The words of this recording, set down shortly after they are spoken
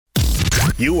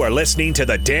You are listening to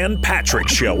the Dan Patrick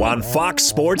Show on Fox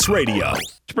Sports Radio.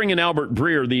 Let's bring in Albert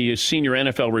Breer, the senior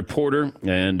NFL reporter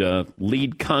and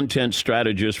lead content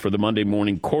strategist for the Monday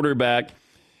Morning Quarterback.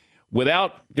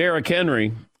 Without Derrick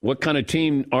Henry, what kind of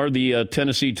team are the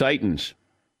Tennessee Titans?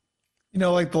 You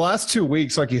know, like the last 2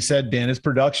 weeks, like you said, Dan, his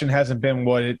production hasn't been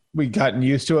what we've gotten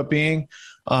used to it being.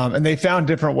 And they found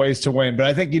different ways to win. But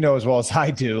I think you know as well as I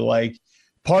do, like,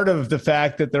 part of the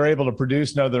fact that they're able to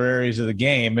produce in other areas of the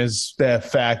game is the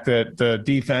fact that the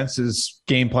defense is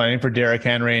game planning for Derrick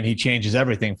Henry, and he changes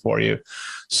everything for you.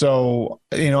 So,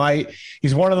 you know,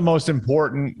 he's one of the most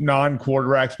important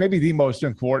non-quarterbacks, maybe the most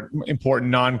important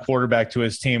non-quarterback to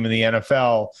his team in the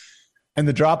NFL. And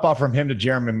the drop-off from him to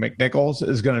Jeremy McNichols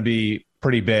is going to be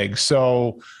pretty big.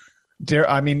 So,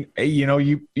 I mean, you know,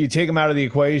 you take him out of the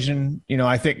equation. You know,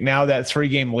 I think now that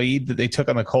 3-game lead that they took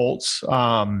on the Colts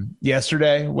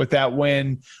yesterday with that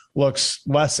win looks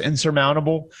less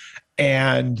insurmountable.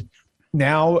 And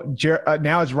now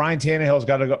it's Ryan Tannehill's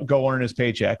got to go earn his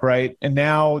paycheck, right? And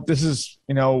now this is,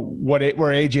 you know,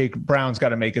 where A.J. Brown's got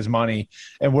to make his money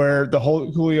and where the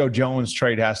whole Julio Jones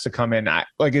trade has to come in.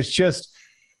 It's just,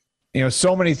 you know,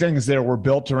 so many things there were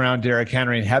built around Derrick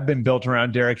Henry and have been built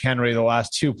around Derrick Henry the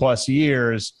last 2+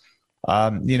 years,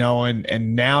 you know,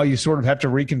 and now you sort of have to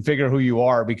reconfigure who you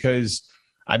are because,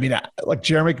 I mean, like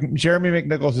Jeremy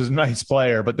McNichols is a nice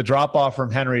player, but the drop off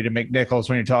from Henry to McNichols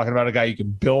when you're talking about a guy you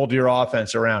can build your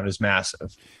offense around is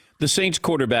massive. The Saints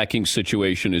quarterbacking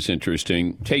situation is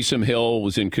interesting. Taysom Hill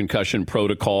was in concussion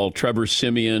protocol. Trevor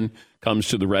Siemian comes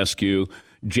to the rescue.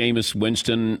 Jameis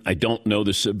Winston, I don't know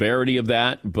the severity of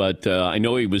that, but I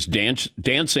know he was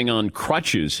dancing on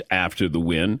crutches after the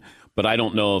win, but I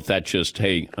don't know if that's just,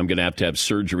 hey, I'm going to have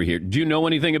surgery here. Do you know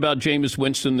anything about Jameis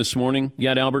Winston this morning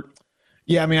yet, Albert?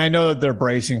 Yeah, I mean, I know that they're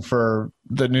bracing for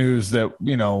the news that,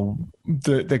 you know,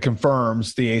 that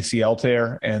confirms the ACL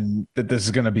tear and that this is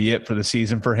going to be it for the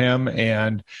season for him.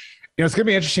 And, you know, it's going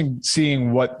to be interesting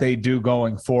seeing what they do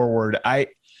going forward.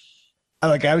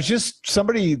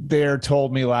 Somebody there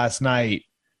told me last night,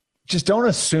 just don't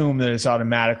assume that it's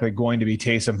automatically going to be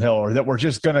Taysom Hill or that we're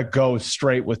just going to go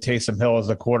straight with Taysom Hill as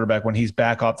the quarterback when he's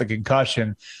back off the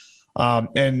concussion.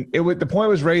 The point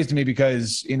was raised to me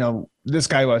because, you know, this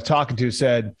guy who I was talking to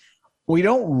said, we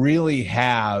don't really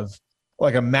have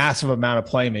like a massive amount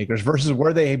of playmakers versus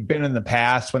where they had been in the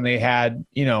past when they had,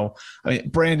 you know, I mean,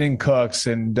 Brandon Cooks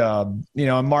and, you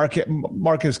know,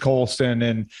 Marcus Colston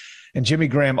and Jimmy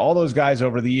Graham, all those guys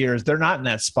over the years, they're not in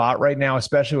that spot right now,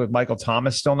 especially with Michael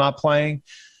Thomas still not playing.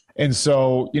 And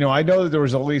so, you know, I know that there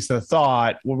was at least a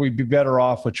thought, would we be better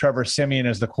off with Trevor Siemian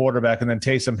as the quarterback and then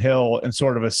Taysom Hill in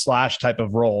sort of a slash type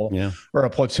of role or a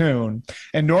platoon?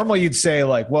 And normally you'd say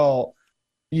like, well,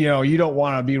 you know, you don't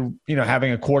want to be, you know,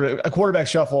 having a quarterback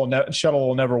shuttle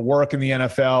will never work in the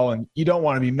NFL. And you don't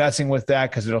want to be messing with that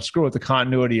because it'll screw with the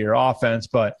continuity of your offense.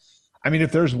 But I mean,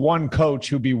 if there's one coach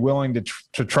who'd be willing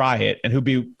to try it and who'd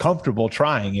be comfortable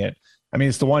trying it, I mean,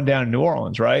 it's the one down in New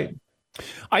Orleans, right?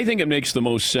 I think it makes the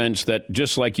most sense that,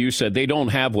 just like you said, they don't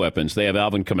have weapons. They have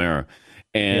Alvin Kamara.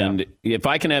 And if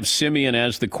I can have Simeon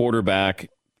as the quarterback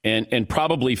and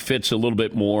probably fits a little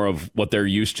bit more of what they're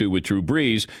used to with Drew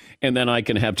Brees, and then I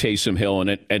can have Taysom Hill,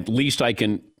 and at least I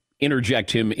can interject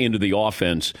him into the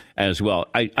offense as well.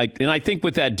 I think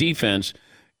with that defense,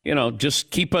 you know,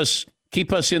 just keep us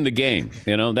in the game,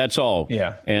 you know, that's all.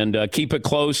 Yeah. And keep it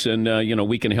close and, you know,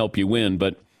 we can help you win.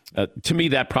 But to me,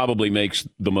 that probably makes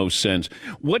the most sense.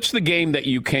 What's the game that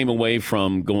you came away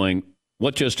from going,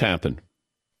 what just happened?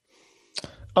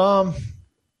 I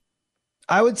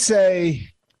would say,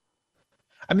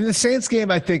 I mean, the Saints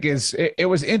game, I think it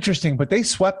was interesting, but they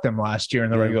swept them last year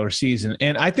in the regular season.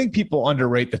 And I think people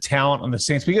underrate the talent on the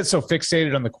Saints. We get so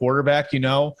fixated on the quarterback, you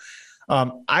know.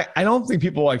 I don't think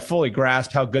people like fully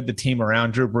grasp how good the team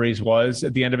around Drew Brees was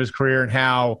at the end of his career and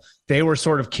how they were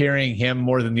sort of carrying him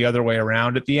more than the other way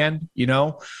around at the end, you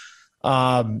know?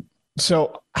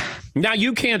 So now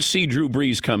you can't see Drew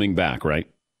Brees coming back, right?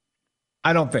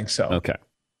 I don't think so. Okay.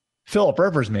 Phillip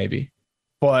Rivers maybe,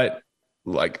 but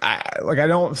I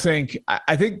don't think,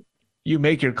 I think you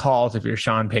make your calls if you're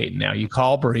Sean Payton now. You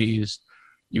call Brees,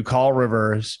 you call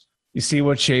Rivers, you see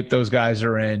what shape those guys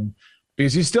are in.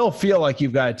 Because you still feel like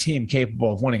you've got a team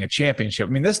capable of winning a championship.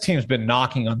 I mean, this team's been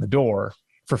knocking on the door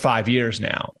for 5 years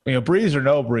now. You know, Brees or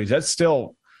no Brees, that's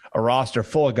still a roster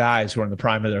full of guys who are in the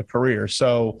prime of their career.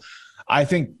 So I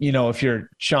think, you know, if you're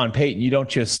Sean Payton, you don't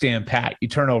just stand pat. You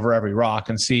turn over every rock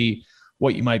and see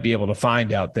what you might be able to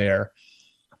find out there.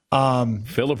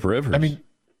 Phillip Rivers. I mean,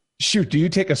 shoot, do you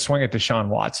take a swing at Deshaun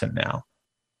Watson now?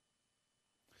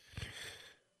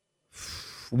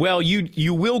 Well,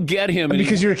 you will get him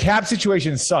because your cap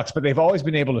situation sucks, but they've always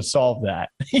been able to solve that.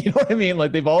 You know what I mean?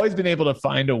 Like they've always been able to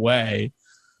find a way.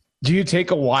 Do you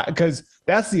take a while? Because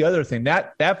that's the other thing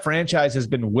that franchise has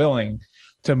been willing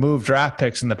to move draft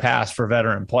picks in the past for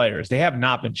veteran players. They have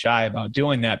not been shy about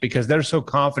doing that because they're so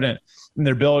confident in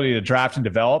their ability to draft and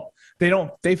develop.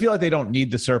 They feel like they don't need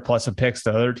the surplus of picks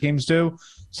that other teams do.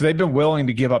 So they've been willing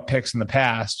to give up picks in the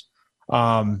past,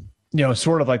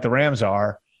 sort of like the Rams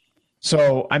are.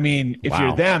 So, I mean, if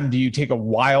you're them, do you take a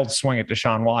wild swing at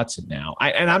Deshaun Watson now?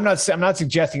 I'm not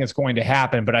suggesting it's going to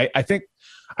happen, but I think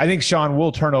Sean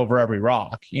will turn over every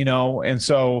rock, and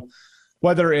so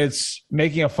whether it's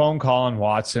making a phone call on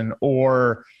Watson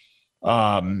or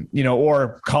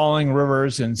calling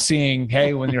Rivers and seeing,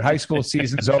 hey, when your high school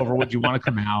season's over, would you want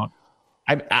to come out?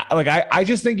 I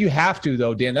just think you have to,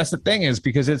 though, Dan. That's the thing is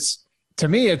because to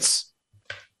me, it's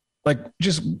like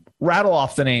just rattle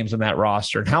off the names on that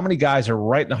roster and how many guys are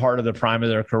right in the heart of the prime of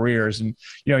their careers. And,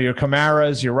 your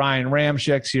Kamaras, your Ryan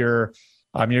Ramchicks, your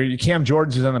Cam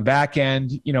Jordan's is on the back end,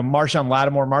 Marshawn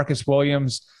Lattimore, Marcus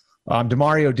Williams,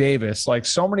 Demario Davis, like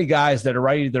so many guys that are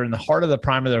right either in the heart of the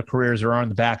prime of their careers or on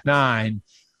the back nine.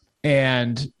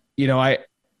 And,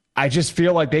 I just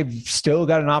feel like they've still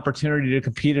got an opportunity to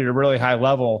compete at a really high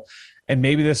level. And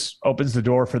maybe this opens the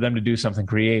door for them to do something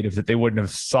creative that they wouldn't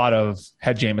have thought of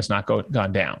had Jameis not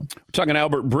gone down. We're talking to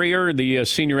Albert Breer, the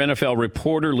senior NFL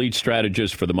reporter, lead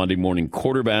strategist for the Monday Morning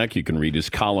Quarterback. You can read his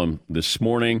column this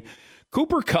morning.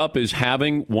 Cooper Kupp is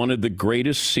having one of the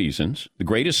greatest seasons, the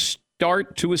greatest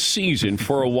start to a season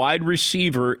for a wide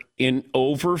receiver in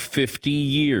over 50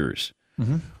 years.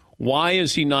 Mm-hmm. Why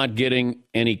is he not getting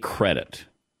any credit?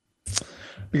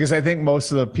 Because I think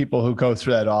most of the people who go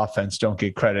through that offense don't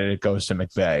get credit. It goes to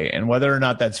McVay. And whether or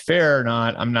not that's fair or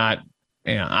not,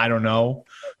 I don't know.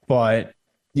 But,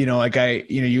 you look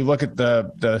at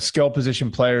the skill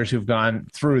position players who've gone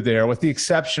through there, with the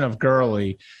exception of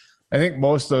Gurley, I think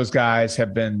most of those guys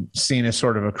have been seen as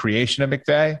sort of a creation of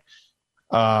McVay.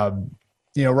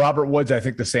 Robert Woods, I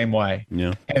think the same way.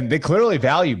 Yeah. And they clearly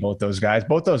value both those guys.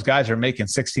 Both those guys are making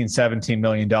 $16, $17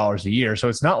 million a year. So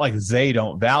it's not like they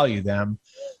don't value them.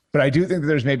 But I do think that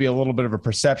there's maybe a little bit of a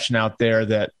perception out there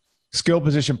that skill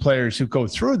position players who go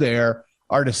through there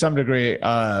are to some degree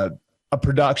a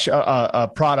product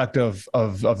of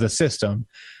the system.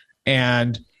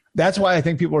 And that's why I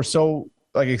think people are so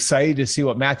excited to see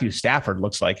what Matthew Stafford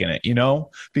looks like in it,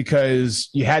 because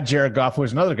you had Jared Goff, who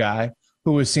was another guy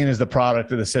who was seen as the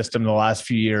product of the system the last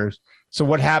few years. So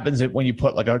what happens when you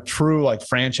put a true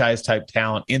franchise type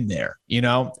talent in there,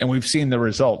 and we've seen the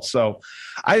results. So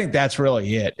I think that's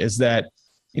really it, is that,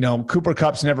 Cooper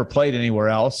Kupp's never played anywhere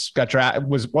else, got drafted,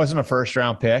 wasn't a first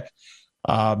round pick.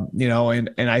 And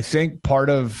I think part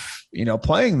of,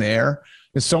 playing there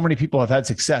is so many people have had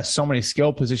success. So many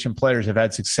skill position players have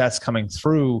had success coming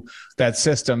through that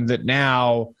system that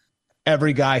now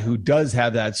every guy who does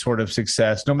have that sort of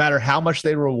success, no matter how much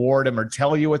they reward him or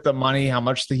tell you with the money, how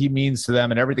much he means to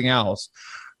them and everything else,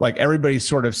 everybody's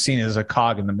sort of seen as a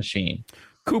cog in the machine.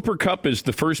 Cooper Kupp is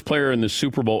the first player in the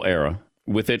Super Bowl era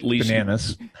with at least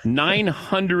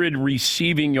 900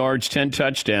 receiving yards, 10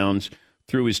 touchdowns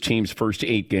through his team's first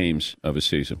 8 games of a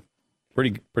season.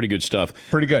 Pretty good stuff.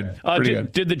 Pretty good.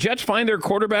 Did the Jets find their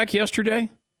quarterback yesterday?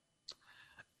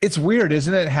 It's weird,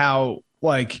 isn't it? How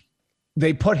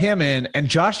they put him in, and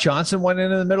Josh Johnson went in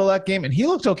the middle of that game, and he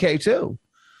looked okay too.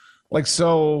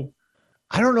 So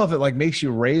I don't know if it makes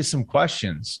you raise some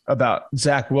questions about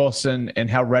Zach Wilson and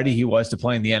how ready he was to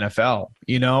play in the NFL,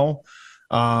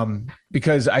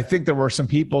 because I think there were some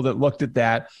people that looked at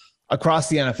that across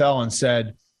the NFL and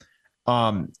said,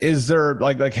 is there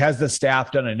has the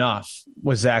staff done enough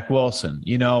with Zach Wilson,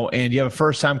 and you have a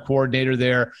first-time coordinator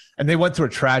there, and they went through a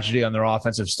tragedy on their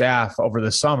offensive staff over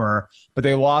the summer, but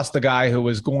they lost the guy who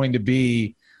was going to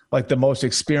be the most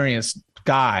experienced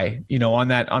guy, on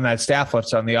that staff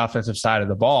left on the offensive side of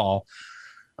the ball.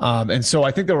 And so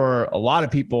I think there were a lot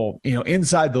of people,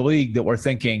 inside the league that were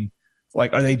thinking,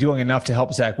 are they doing enough to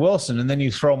help Zach Wilson? And then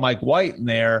you throw Mike White in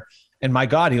there, and my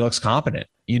God, he looks competent.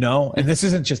 And this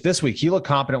isn't just this week. He looked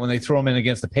competent when they threw him in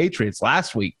against the Patriots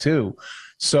last week too.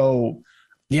 So,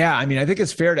 yeah, I think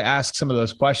it's fair to ask some of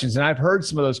those questions. And I've heard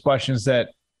some of those questions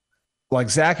that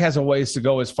Zach has a ways to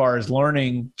go as far as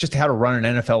learning just how to run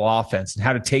an NFL offense and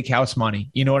how to take house money.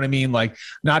 You know what I mean?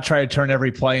 Not try to turn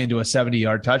every play into a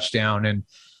 70-yard touchdown. And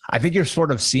I think you're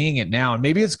sort of seeing it now. And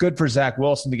maybe it's good for Zach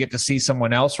Wilson to get to see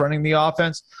someone else running the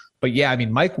offense. But yeah,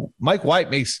 Mike White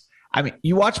makes –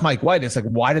 you watch Mike White, it's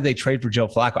why did they trade for Joe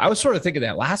Flacco? I was sort of thinking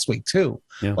that last week too.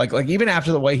 Yeah. Even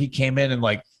after the way he came in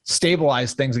and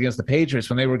stabilized things against the Patriots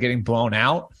when they were getting blown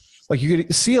out, like you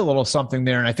could see a little something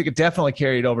there. And I think it definitely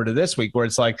carried over to this week where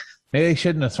it's like, maybe they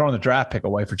shouldn't have thrown the draft pick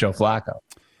away for Joe Flacco.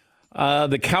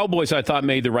 The Cowboys, I thought,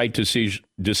 made the right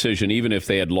decision, even if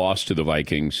they had lost to the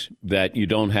Vikings, that you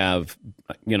don't have,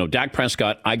 Dak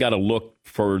Prescott. I got to look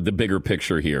for the bigger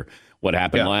picture here. What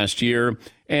happened last year?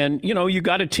 And, you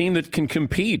got a team that can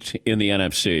compete in the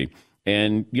NFC.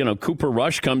 And, Cooper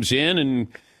Rush comes in and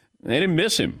they didn't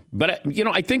miss him. But,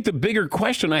 I think the bigger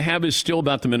question I have is still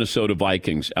about the Minnesota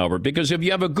Vikings, Albert, because if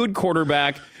you have a good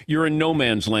quarterback, you're in no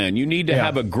man's land. You need to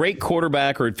have a great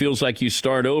quarterback or it feels like you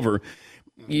start over.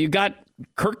 You got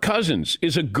Kirk Cousins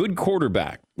is a good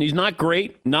quarterback. He's not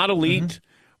great, not elite,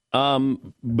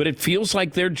 but it feels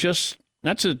like that's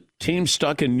a team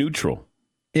stuck in neutral.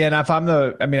 Yeah, and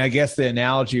if I guess the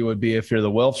analogy would be if you're the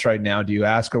Wilfs right now, do you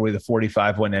ask, are we the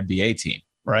 45-win NBA team,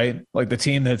 right? Like the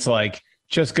team that's like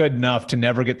just good enough to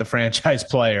never get the franchise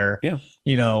player,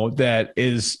 that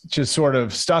is just sort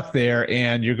of stuck there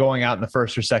and you're going out in the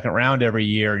first or second round every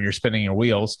year and you're spinning your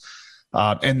wheels.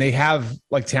 And they have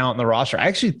like talent in the roster. I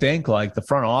actually think like the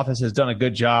front office has done a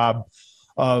good job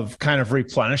of kind of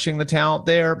replenishing the talent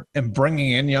there and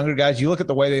bringing in younger guys. You look at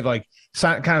the way they've like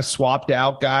kind of swapped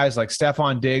out guys like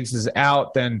Stephon Diggs is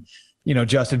out. Then,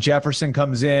 Justin Jefferson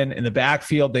comes in the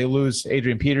backfield. They lose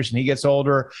Adrian Peterson. He gets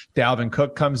older. Dalvin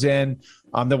Cook comes in.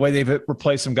 The way they've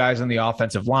replaced some guys on the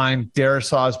offensive line.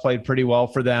 Darisaw has played pretty well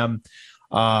for them.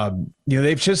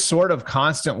 They've just sort of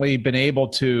constantly been able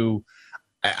to,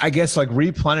 I guess, like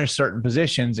replenish certain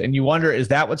positions. And you wonder, is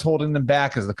that what's holding them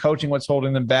back? Is the coaching what's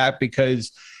holding them back?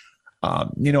 Because,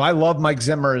 I love Mike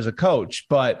Zimmer as a coach,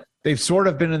 but they've sort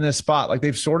of been in this spot. Like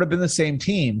they've sort of been the same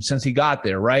team since he got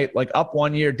there, right? Like up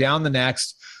one year, down the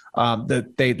next.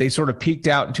 They sort of peaked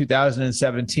out in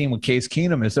 2017 with Case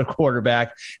Keenum as their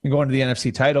quarterback and going to the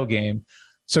NFC title game.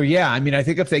 So, I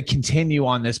think if they continue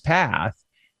on this path,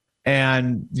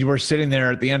 and you were sitting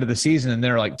there at the end of the season and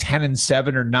they're like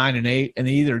 10-7 or 9-8, and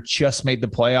they either just made the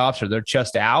playoffs or they're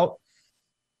just out.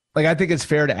 Like, I think it's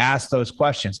fair to ask those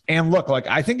questions. And look, like,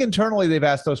 I think internally they've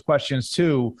asked those questions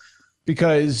too,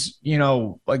 because,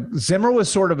 like Zimmer was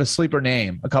sort of a sleeper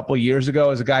name a couple of years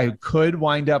ago as a guy who could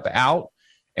wind up out,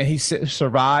 and he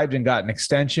survived and got an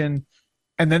extension.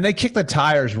 And then they kicked the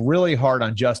tires really hard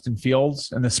on Justin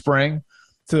Fields in the spring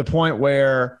to the point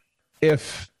where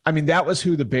that was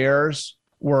who the Bears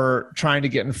were trying to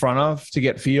get in front of to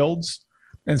get Fields.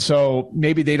 And so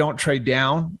maybe they don't trade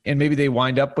down and maybe they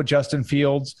wind up with Justin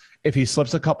Fields if he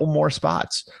slips a couple more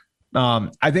spots.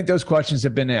 I think those questions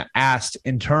have been asked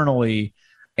internally.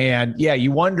 And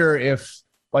you wonder if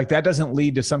like that doesn't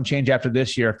lead to some change after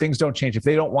this year. If things don't change, if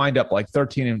they don't wind up like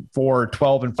 13-4,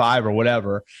 12-5 or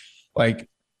whatever, like,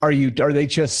 are they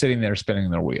just sitting there spinning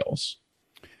their wheels?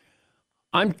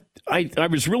 I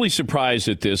was really surprised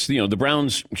at this. The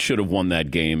Browns should have won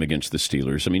that game against the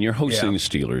Steelers. I mean, you're hosting the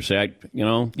Steelers.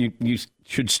 You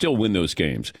should still win those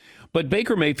games. But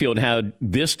Baker Mayfield had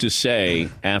this to say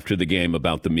after the game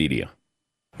about the media.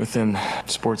 Within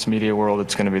sports media world,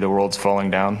 it's going to be the world's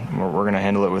falling down. We're going to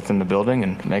handle it within the building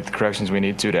and make the corrections we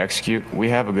need to execute. We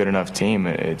have a good enough team.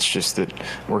 It's just that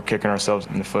we're kicking ourselves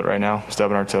in the foot right now,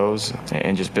 stubbing our toes,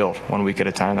 and just build 1 week at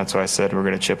a time. That's why I said we're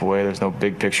going to chip away. There's no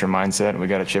big picture mindset. We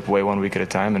got to chip away 1 week at a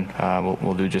time, and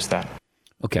we'll do just that.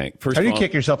 Okay. First How do you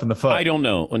kick yourself in the foot? I don't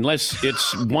know, unless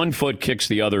it's one foot kicks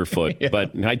the other foot.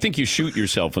 But I think you shoot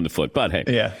yourself in the foot. But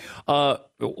hey,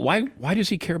 why does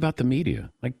he care about the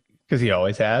media? Like, because he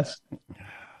always has.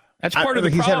 That's part of the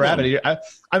he's problem. Had rabbit ear.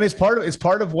 It's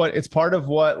part of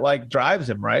what like drives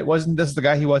him, right? Wasn't this the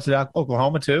guy he was at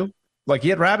Oklahoma too? Like he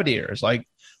had rabbit ears. Like,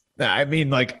 I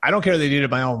don't care they did it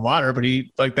my own water, but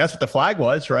that's what the flag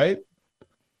was, right?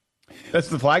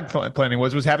 That's what the flag planning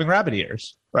was having rabbit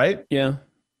ears, right? Yeah.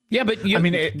 Yeah, but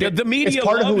the media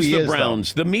loves the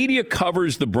Browns. The media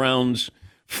covers the Browns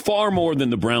far more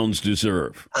than the Browns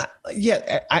deserve.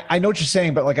 I know what you're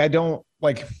saying, but like I don't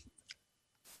like.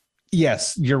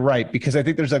 Yes, you're right, because I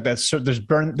think there's like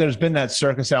that. There's been that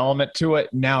circus element to it.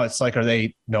 Now it's like, are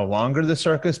they no longer the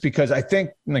circus? Because I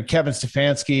think Kevin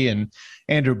Stefanski and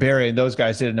Andrew Berry and those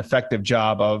guys did an effective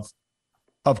job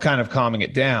of kind of calming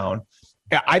it down.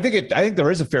 I think there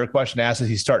is a fair question to ask: is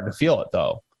he starting to feel it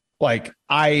though? Like,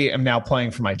 I am now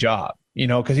playing for my job,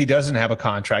 because he doesn't have a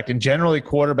contract, and generally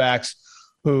quarterbacks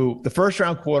the first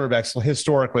round quarterbacks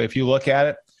historically, if you look at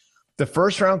it, the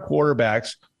first round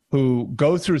quarterbacks who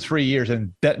go through 3 years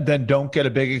and then don't get a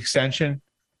big extension,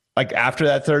 like after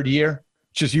that third year,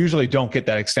 just usually don't get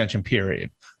that extension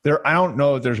period. I don't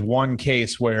know if there's one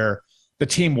case where the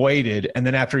team waited and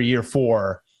then after year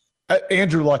 4,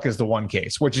 Andrew Luck is the one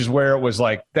case, which is where it was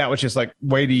like, that was just like,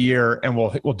 wait a year and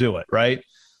we'll do it, right?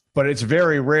 But it's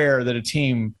very rare that a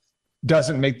team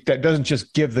doesn't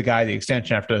just give the guy the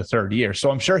extension after the third year. So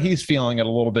I'm sure he's feeling it a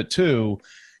little bit too.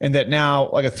 And that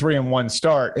now like a 3-1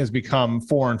 start has become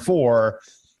 4-4.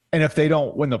 And if they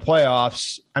don't win the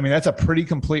playoffs, I mean, that's a pretty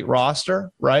complete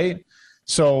roster, right?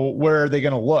 So where are they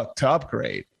going to look to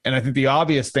upgrade? And I think the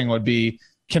obvious thing would be,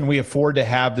 can we afford to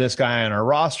have this guy on our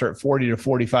roster at $40 to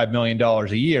 $45 million a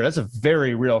year? That's a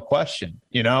very real question,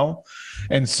 you know?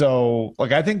 And so,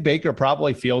 like, I think Baker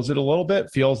probably feels it a little bit,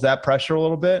 feels that pressure a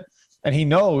little bit. And he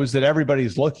knows that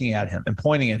everybody's looking at him and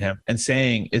pointing at him and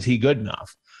saying, is he good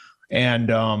enough? And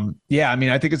yeah, I mean,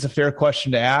 I think it's a fair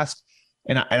question to ask.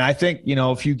 And I think, you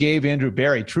know, if you gave Andrew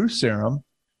Barry truth serum,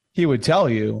 he would tell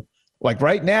you, like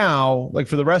right now, like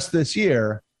for the rest of this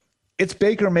year, it's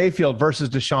Baker Mayfield versus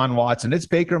Deshaun Watson. It's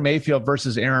Baker Mayfield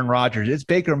versus Aaron Rodgers. It's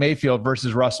Baker Mayfield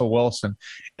versus Russell Wilson.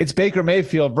 It's Baker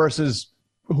Mayfield versus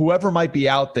whoever might be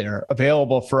out there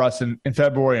available for us in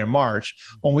February and March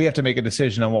when we have to make a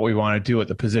decision on what we want to do at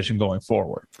the position going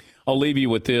forward. I'll leave you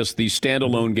with this. These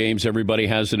standalone games, everybody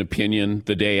has an opinion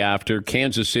the day after.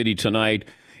 Kansas City tonight.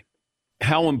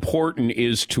 How important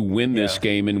is to win this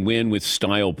game and win with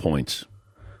style points?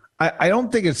 I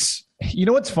don't think it's, you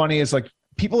know, what's funny is like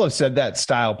people have said that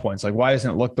style points, like why doesn't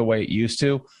it look the way it used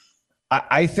to?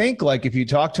 I think like if you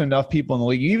talk to enough people in the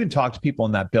league, you even talk to people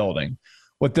in that building,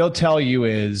 what they'll tell you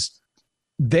is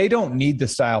they don't need the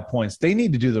style points. They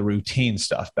need to do the routine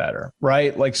stuff better,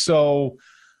 right? Like, so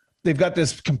they've got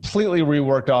this completely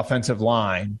reworked offensive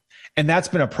line. And that's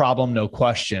been a problem, no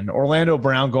question. Orlando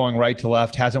Brown going right to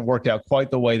left hasn't worked out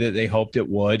quite the way that they hoped it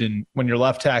would. And when your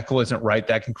left tackle isn't right,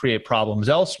 that can create problems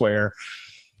elsewhere.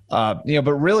 You know,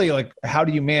 but really, like, how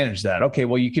do you manage that? Okay,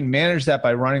 well, you can manage that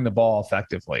by running the ball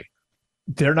effectively.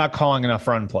 They're not calling enough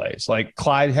run plays. Like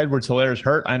Clyde Edwards-Helaire is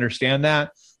hurt. I understand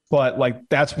that. But, like,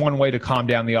 that's one way to calm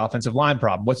down the offensive line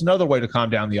problem. What's another way to calm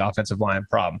down the offensive line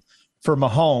problem? For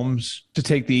Mahomes to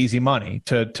take the easy money,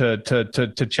 to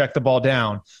check the ball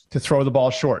down, to throw the ball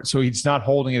short. So he's not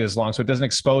holding it as long, so it doesn't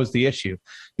expose the issue.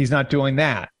 He's not doing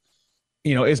that.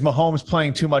 You know, is Mahomes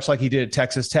playing too much like he did at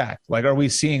Texas Tech? Like, are we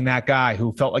seeing that guy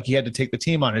who felt like he had to take the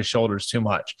team on his shoulders too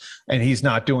much, and he's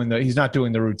not doing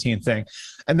the routine thing?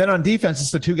 And then on defense,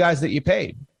 it's the two guys that you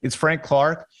paid. It's Frank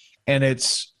Clark and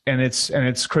it's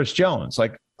Chris Jones.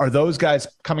 Like, are those guys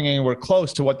coming anywhere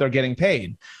close to what they're getting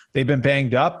paid? They've been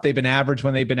banged up. They've been average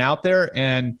when they've been out there,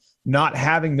 and not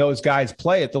having those guys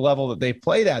play at the level that they've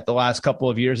played at the last couple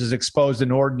of years has exposed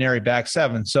an ordinary back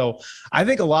seven. So I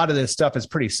think a lot of this stuff is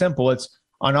pretty simple. It's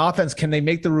on offense. Can they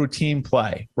make the routine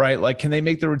play, right? Like, can they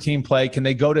make the routine play? Can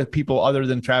they go to people other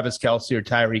than Travis Kelce or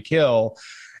Tyreek Hill?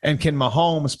 And can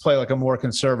Mahomes play like a more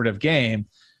conservative game?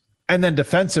 And then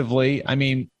defensively, I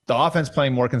mean, the offense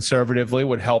playing more conservatively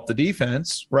would help the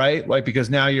defense, right? Like, because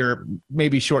now you're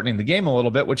maybe shortening the game a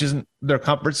little bit, which isn't their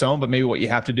comfort zone, but maybe what you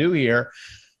have to do here.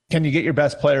 Can you get your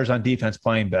best players on defense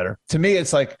playing better? To me,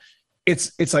 it's like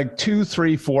 2,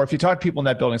 3, 4. If you talk to people in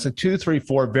that building, it's like 2, 3,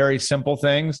 4 very simple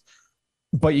things,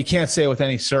 but you can't say with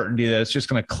any certainty that it's just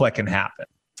going to click and happen.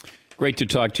 Great to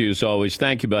talk to you as always.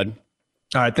 Thank you, bud.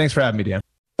 All right. Thanks for having me, Dan.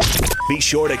 Be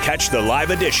sure to catch the live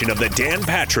edition of the Dan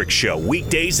Patrick Show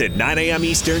weekdays at 9 a.m.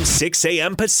 Eastern, 6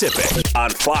 a.m. Pacific on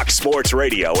Fox Sports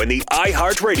Radio and the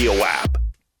iHeartRadio app.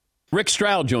 Rick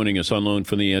Stroud joining us on loan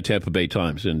from the Tampa Bay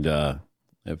Times, and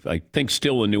I think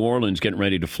still in New Orleans, getting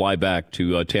ready to fly back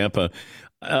to Tampa.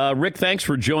 Rick, thanks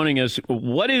for joining us.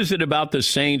 What is it about the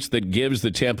Saints that gives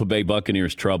the Tampa Bay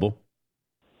Buccaneers trouble?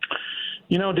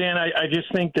 You know, Dan, I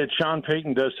just think that Sean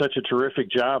Payton does such a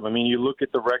terrific job. I mean, you look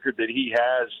at the record that he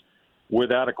has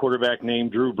without a quarterback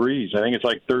named Drew Brees. I think it's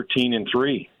like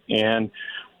 13-3. And,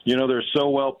 you know, they're so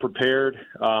well prepared.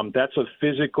 That's a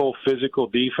physical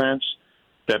defense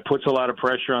that puts a lot of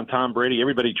pressure on Tom Brady.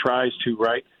 Everybody tries to,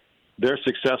 right? They're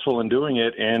successful in doing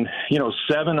it. And, you know,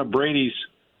 7 of Brady's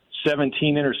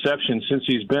 17 interceptions since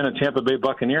he's been a Tampa Bay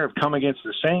Buccaneer have come against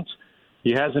the Saints.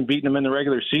 He hasn't beaten them in the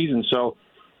regular season. So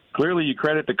clearly you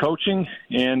credit the coaching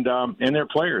and their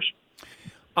players.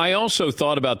 I also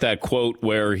thought about that quote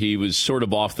where he was sort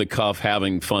of off the cuff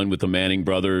having fun with the Manning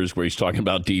brothers, where he's talking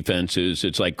about defenses.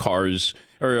 It's like cars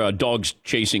or dogs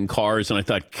chasing cars. And I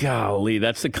thought, golly,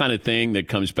 that's the kind of thing that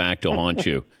comes back to haunt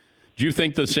you. Do you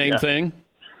think the same thing?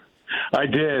 I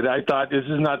did. I thought this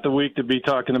is not the week to be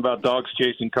talking about dogs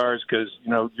chasing cars because,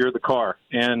 you know, you're the car,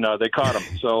 and they caught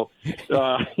him. So,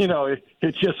 you know,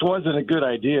 it just wasn't a good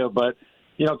idea. But,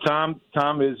 you know, Tom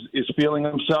is feeling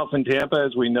himself in Tampa.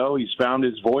 As we know, he's found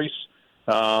his voice.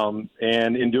 And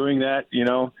in doing that, you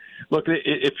know, look,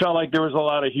 it felt like there was a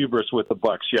lot of hubris with the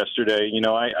Bucs yesterday. You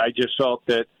know, I just felt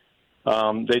that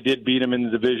they did beat him in the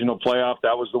divisional playoff.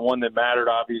 That was the one that mattered.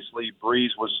 Obviously,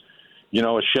 Breeze was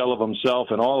a shell of himself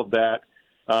and all of that.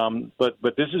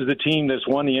 But this is the team that's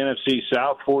won the NFC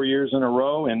South 4 years in a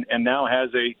row and now has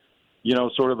a,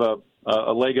 sort of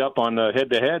a leg up on the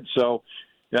head-to-head. So,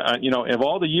 of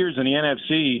all the years in the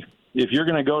NFC, if you're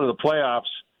going to go to the playoffs,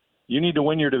 you need to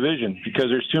win your division because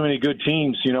there's too many good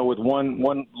teams, with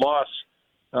one loss.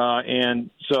 And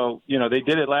so, they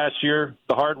did it last year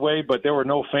the hard way, but there were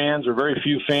no fans or very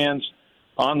few fans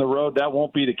on the road. That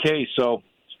won't be the case. So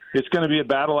it's going to be a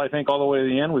battle, I think, all the way to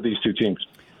the end with these two teams.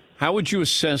 How would you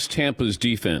assess Tampa's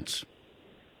defense?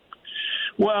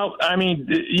 Well, I mean,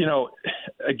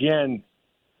 again,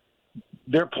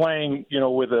 they're playing,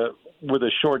 with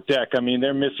a short deck. I mean,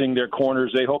 they're missing their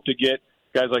corners. They hope to get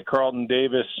guys like Carlton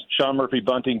Davis, Sean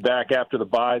Murphy-Bunting back after the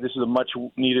bye. This is a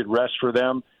much-needed rest for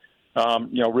them.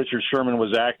 Richard Sherman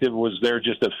was active, was there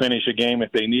just to finish a game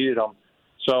if they needed him.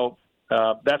 So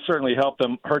that certainly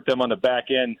hurt them on the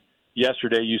back end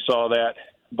yesterday. You saw that.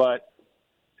 But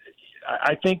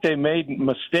I think they made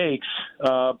mistakes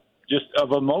just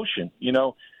of emotion.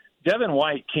 Devin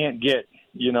White can't get,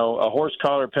 a horse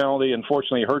collar penalty.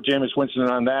 Unfortunately, hurt Jameis Winston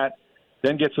on that.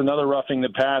 Then gets another roughing the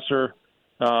passer,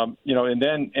 and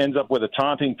then ends up with a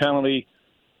taunting penalty.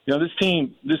 This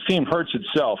team hurts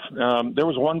itself. There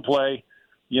was one play,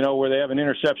 where they have an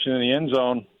interception in the end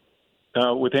zone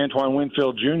with Antoine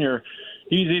Winfield Jr.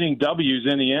 He's eating W's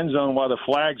in the end zone while the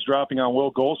flag's dropping on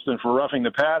Will Golston for roughing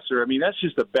the passer. I mean, that's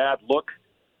just a bad look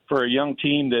for a young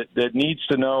team that needs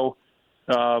to know,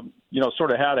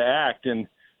 sort of how to act. And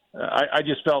I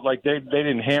just felt like they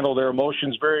didn't handle their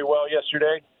emotions very well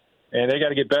yesterday, and they got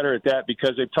to get better at that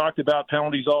because they've talked about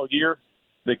penalties all year.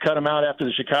 They cut them out after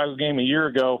the Chicago game a year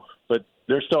ago, but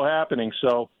they're still happening.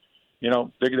 So,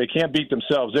 they can't beat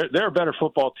themselves. They're a better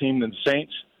football team than the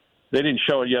Saints. They didn't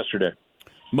show it yesterday.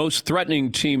 Most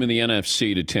threatening team in the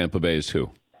NFC to Tampa Bay is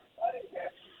who?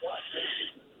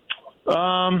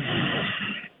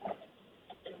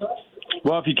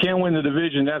 Well, if you can't win the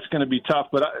division, that's going to be tough.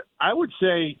 But I would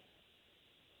say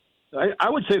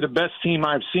the best team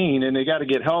I've seen, and they got to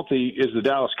get healthy, is the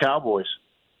Dallas Cowboys.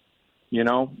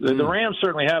 The Rams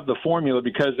certainly have the formula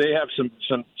because they have some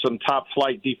top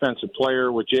flight defensive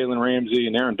player with Jalen Ramsey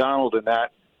and Aaron Donald in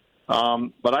that.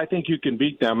 But I think you can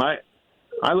beat them.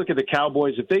 I look at the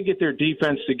Cowboys. If they get their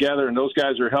defense together and those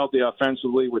guys are healthy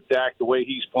offensively with Dak the way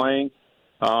he's playing,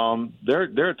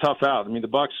 they're a tough out. I mean, the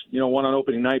Bucs, won on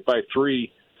opening night by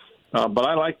 3. But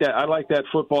I like that. I like that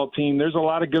football team. There's a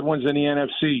lot of good ones in the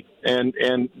NFC, and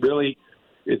really,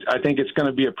 I think it's going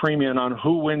to be a premium on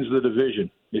who wins the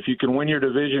division. If you can win your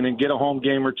division and get a home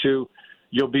game or two,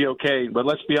 you'll be okay. But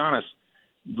let's be honest.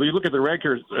 When you look at the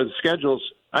records, schedules,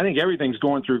 I think everything's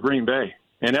going through Green Bay.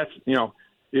 And that's,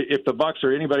 if the Bucs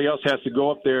or anybody else has to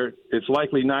go up there, it's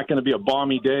likely not going to be a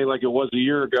balmy day like it was a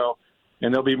year ago.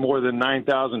 And there'll be more than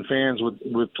 9,000 fans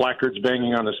with placards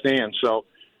banging on the stand. So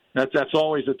that's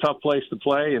always a tough place to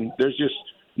play. And there's just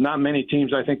not many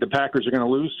teams I think the Packers are going to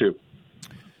lose to.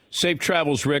 Safe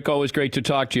travels, Rick. Always great to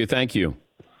talk to you. Thank you.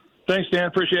 Thanks, Dan.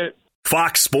 Appreciate it.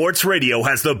 Fox Sports Radio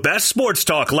has the best sports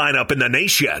talk lineup in the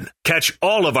nation. Catch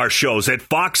all of our shows at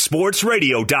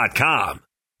foxsportsradio.com.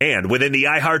 And within the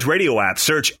iHeartRadio app,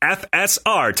 search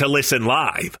FSR to listen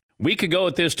live. A week ago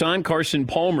at this time, Carson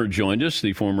Palmer joined us,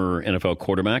 the former NFL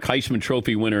quarterback, Heisman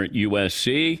Trophy winner at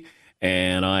USC.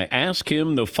 And I asked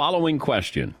him the following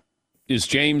question. Is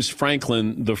James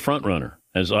Franklin the front runner,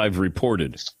 as I've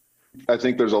reported? I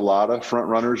think there's a lot of front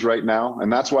runners right now,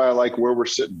 and that's why I like where we're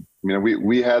sitting.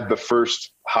 We had the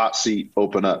first hot seat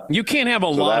open up. You can't have a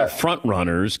lot of front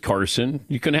runners, Carson.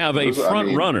 You can have a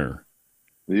front runner.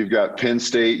 You've got Penn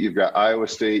State, you've got Iowa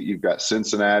State, you've got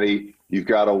Cincinnati, you've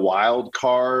got a wild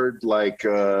card like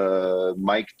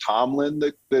Mike Tomlin.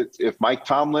 That if Mike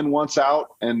Tomlin wants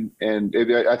out,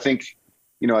 I think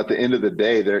at the end of the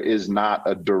day, there is not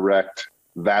a direct.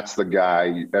 That's the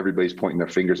guy everybody's pointing their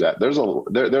fingers at. There's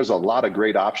a lot of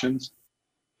great options.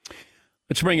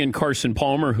 Let's bring in Carson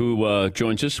Palmer, who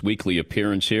joins us, weekly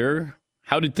appearance here.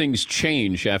 How did things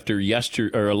change after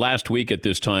last week at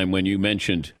this time when you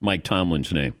mentioned Mike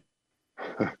Tomlin's name?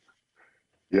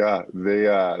 Yeah,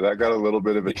 that got a little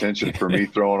bit of attention for me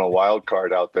throwing a wild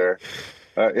card out there.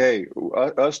 Hey,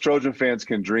 us Trojan fans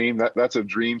can dream. That's a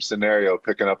dream scenario,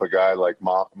 picking up a guy like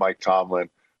Mike Tomlin.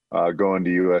 Going to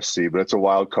USC, but it's a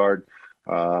wild card,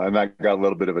 and that got a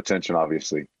little bit of attention,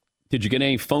 obviously. Did you get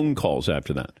any phone calls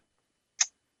after that?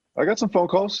 I got some phone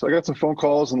calls.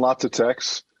 And lots of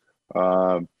texts.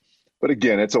 But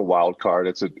again, it's a wild card.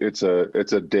 It's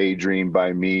a daydream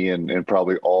by me and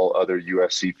probably all other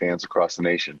USC fans across the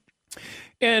nation.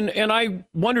 And I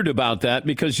wondered about that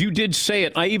because you did say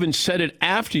it. I even said it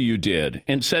after you did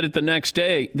and said it the next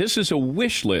day. This is a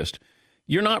wish list.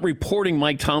 you're not reporting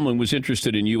Mike Tomlin was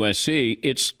interested in USC.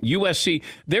 It's USC.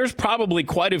 There's probably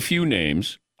quite a few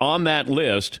names on that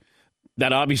list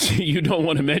that obviously you don't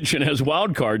want to mention as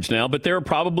wild cards now, but there are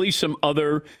probably some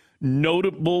other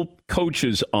notable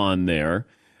coaches on there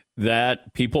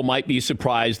that people might be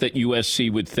surprised that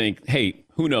USC would think, hey,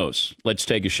 who knows? Let's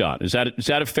take a shot. Is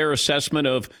that a fair assessment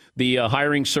of the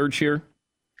hiring search here?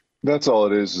 That's all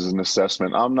it is an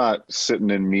assessment. I'm not sitting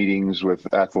in meetings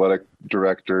with athletic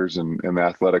directors and the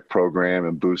athletic program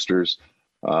and boosters.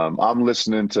 I'm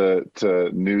listening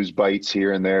to news bites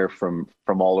here and there from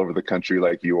all over the country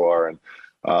like you are. And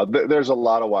there's a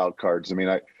lot of wild cards. I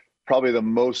mean, probably the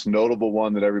most notable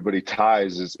one that everybody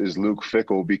ties is Luke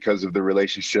Fickell because of the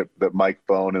relationship that Mike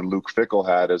Bone and Luke Fickell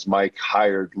had as Mike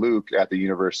hired Luke at the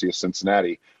University of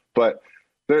Cincinnati. But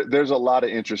there's a lot of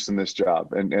interest in this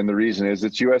job. And the reason is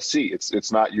it's USC.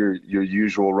 It's not your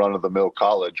usual run-of-the-mill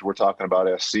college. We're talking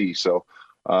about SC. So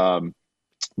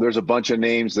there's a bunch of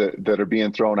names that are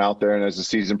being thrown out there. And as the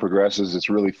season progresses, it's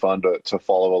really fun to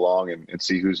follow along and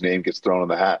see whose name gets thrown in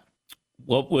the hat.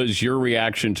 What was your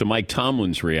reaction to Mike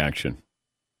Tomlin's reaction?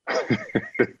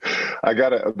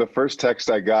 The first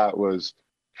text I got was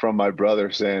from my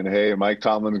brother saying, hey, Mike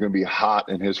Tomlin's going to be hot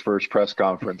in his first press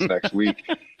conference next week.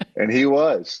 And he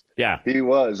was. Yeah, he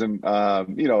was. And,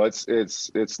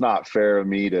 it's not fair of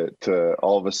me to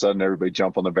all of a sudden everybody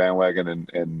jump on the bandwagon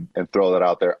and throw that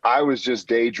out there. I was just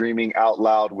daydreaming out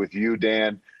loud with you,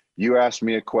 Dan. You asked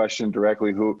me a question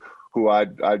directly, who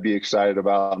I'd be excited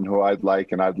about and who I'd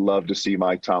like. And I'd love to see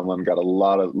Mike Tomlin. Got a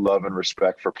lot of love and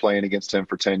respect for playing against him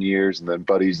for 10 years and then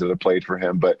buddies that have played for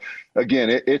him. But again,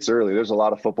 it's early. There's a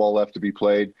lot of football left to be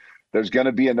played. There's going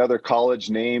to be another college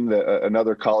name,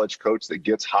 another college coach that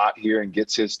gets hot here and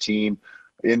gets his team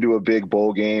into a big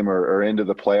bowl game or into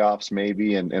the playoffs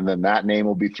maybe. And then that name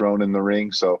will be thrown in the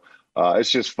ring. So it's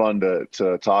just fun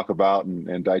to talk about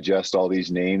and digest all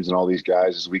these names and all these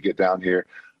guys as we get down here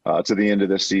to the end of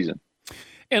this season.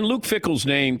 And Luke Fickell's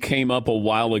name came up a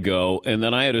while ago, and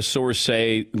then I had a source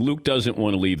say Luke doesn't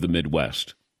want to leave the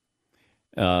Midwest.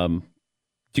 Do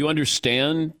you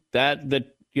understand that,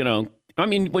 I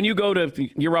mean, when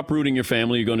you're uprooting your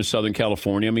family, you're going to Southern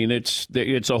California. I mean,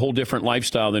 it's a whole different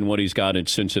lifestyle than what he's got in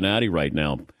Cincinnati right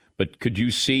now. But could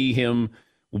you see him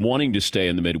wanting to stay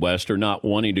in the Midwest or not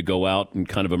wanting to go out and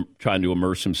kind of trying to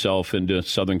immerse himself into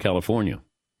Southern California?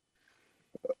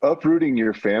 Uprooting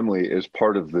your family is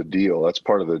part of the deal. That's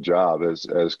part of the job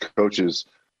as coaches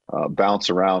bounce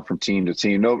around from team to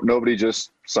team. Nobody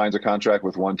just signs a contract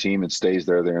with one team and stays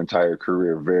there their entire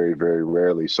career. Very, very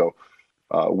rarely. So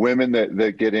women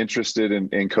that get interested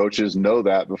in coaches know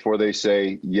that before they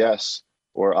say yes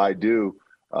or I do,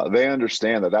 they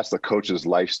understand that that's the coach's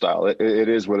lifestyle. It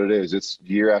is what it is. It's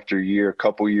year after year, a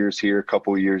couple years here, a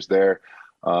couple years there.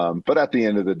 But at the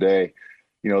end of the day,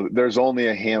 there's only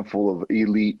a handful of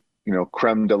elite,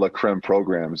 creme de la creme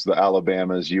programs, the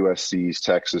Alabamas, USCs,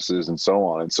 Texases, and so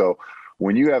on. And so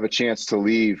when you have a chance to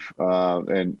leave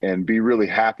and be really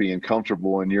happy and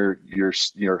comfortable in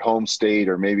your home state,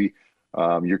 or maybe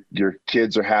your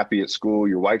kids are happy at school,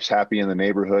 your wife's happy in the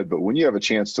neighborhood, but when you have a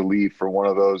chance to leave for one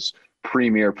of those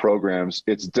premier programs,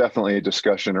 it's definitely a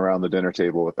discussion around the dinner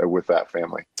table with that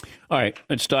family. All right,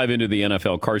 let's dive into the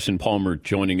NFL. Carson Palmer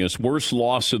joining us. Worst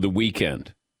loss of the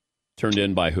weekend, turned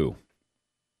in by who?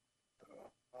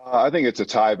 I think it's a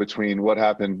tie between what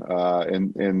happened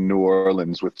in New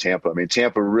Orleans with Tampa. I mean,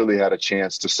 Tampa really had a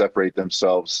chance to separate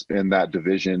themselves in that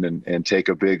division and take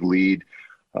a big lead,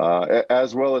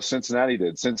 as well as Cincinnati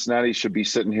did. Cincinnati should be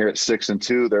sitting here at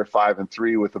 6-2. They're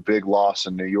 5-3 with a big loss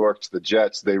in New York to the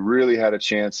Jets. They really had a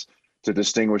chance to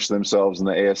distinguish themselves in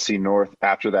the AFC North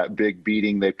after that big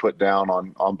beating they put down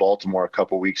on Baltimore a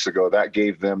couple weeks ago. That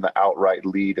gave them the outright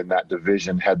lead in that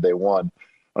division had they won.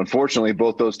 Unfortunately,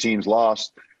 both those teams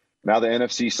lost. Now the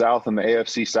NFC South and the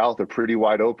AFC South are pretty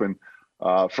wide open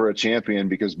for a champion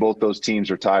because both those teams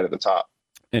are tied at the top.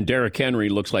 And Derrick Henry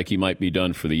looks like he might be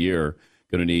done for the year.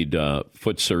 Going to need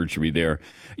foot surgery there.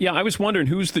 Yeah, I was wondering,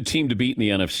 who's the team to beat in the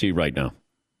NFC right now?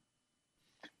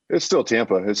 It's still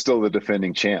Tampa. It's still the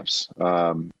defending champs.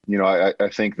 I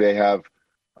think they have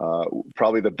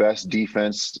probably the best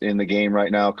defense in the game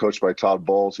right now, coached by Todd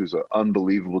Bowles, who's an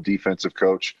unbelievable defensive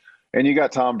coach. And you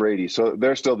got Tom Brady. So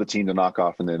they're still the team to knock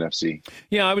off in the NFC.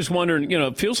 Yeah, I was wondering,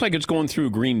 it feels like it's going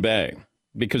through Green Bay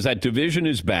because that division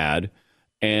is bad.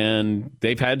 And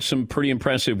they've had some pretty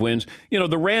impressive wins.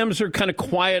 The Rams are kind of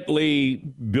quietly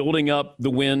building up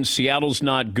the wins. Seattle's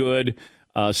not good.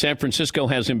 San Francisco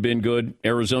hasn't been good.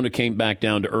 Arizona came back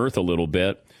down to earth a little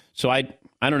bit. So I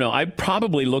don't know. I'd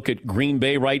probably look at Green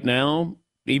Bay right now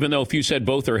Even though if you said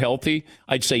both are healthy,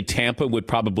 I'd say Tampa would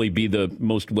probably be the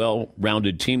most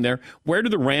well-rounded team there. Where do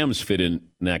the Rams fit in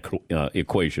that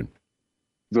equation?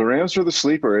 The Rams are the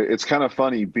sleeper. It's kind of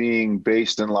funny being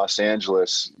based in Los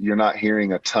Angeles. You're not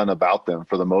hearing a ton about them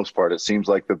for the most part. It seems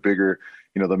like the bigger,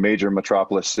 the major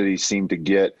metropolis cities seem to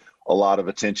get a lot of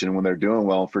attention when they're doing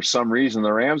well. And for some reason,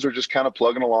 the Rams are just kind of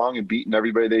plugging along and beating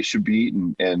everybody they should beat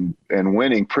and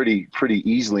winning pretty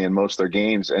easily in most of their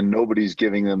games. And nobody's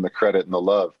giving them the credit and the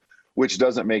love, which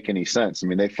doesn't make any sense. I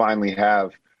mean, they finally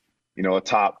have, a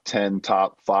top 10,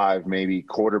 top 5, maybe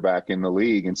quarterback in the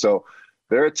league. And so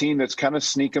they're a team that's kind of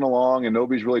sneaking along and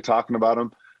nobody's really talking about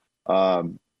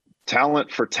them.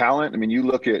 Talent for talent. I mean,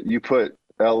 you put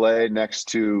LA next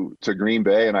to Green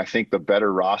Bay, and I think the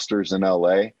better rosters in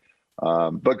LA.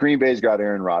 But Green Bay's got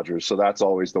Aaron Rodgers, so that's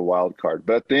always the wild card.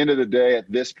 But at the end of the day,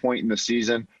 at this point in the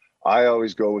season, I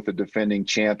always go with the defending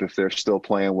champ if they're still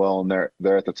playing well and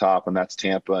they're at the top, and that's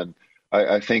Tampa. And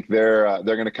I think they're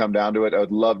going to come down to it. I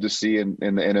would love to see in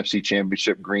the NFC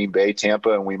Championship Green Bay, Tampa,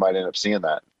 and we might end up seeing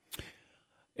that.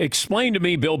 Explain to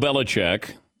me Bill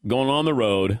Belichick going on the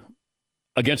road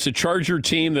against a Charger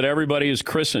team that everybody has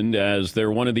christened as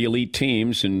they're one of the elite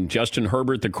teams, and Justin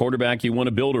Herbert, the quarterback you want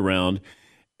to build around,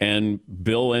 and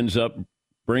Bill ends up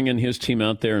bringing his team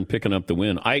out there and picking up the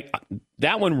win.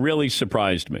 That one really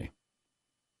surprised me.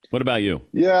 What about you?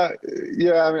 Yeah.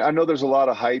 I mean, I know there's a lot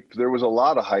of hype. There was a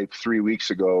lot of hype 3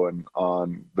 weeks ago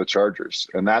on the Chargers,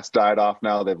 and that's died off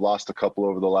now. They've lost a couple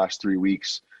over the last 3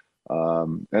 weeks.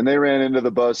 And they ran into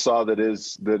the buzzsaw that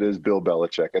is Bill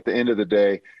Belichick. At the end of the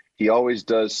day, he always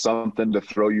does something to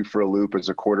throw you for a loop as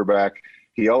a quarterback.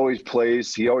 He always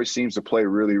seems to play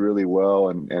really, really well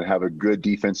and have a good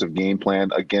defensive game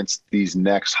plan against these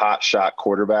next hot shot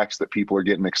quarterbacks that people are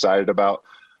getting excited about.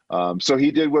 So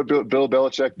he did what Bill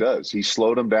Belichick does. He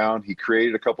slowed them down. He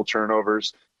created a couple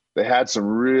turnovers. They had some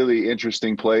really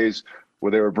interesting plays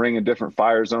where they were bringing different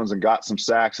fire zones and got some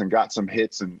sacks and got some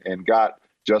hits and got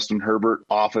Justin Herbert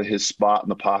off of his spot in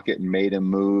the pocket and made him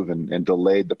move and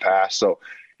delayed the pass. So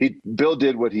Bill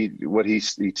did what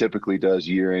he typically does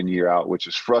year in, year out, which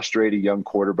is frustrate a young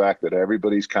quarterback that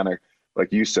everybody's kind of,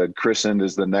 like you said, christened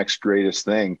as the next greatest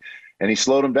thing. And he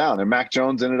slowed him down. And Mac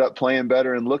Jones ended up playing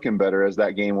better and looking better as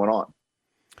that game went on.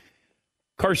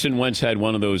 Carson Wentz had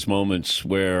one of those moments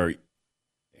where,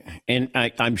 and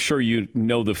I'm sure you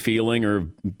know the feeling or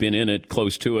been in it,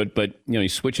 close to it, but he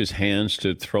switches hands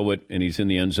to throw it and he's in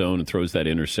the end zone and throws that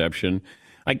interception.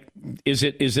 Is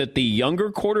it the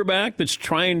younger quarterback that's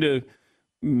trying to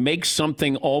make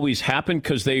something always happen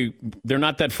because they're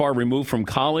not that far removed from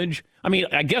college? I mean,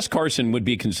 I guess Carson would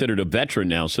be considered a veteran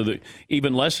now, so that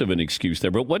even less of an excuse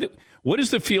there. But what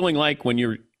is the feeling like when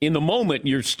you're in the moment,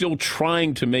 you're still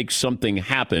trying to make something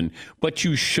happen, but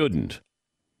you shouldn't?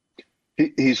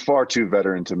 He's far too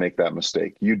veteran to make that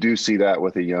mistake. You do see that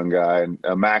with a young guy. And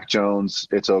Mac Jones,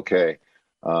 it's okay.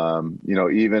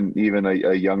 Even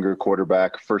a younger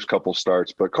quarterback, first couple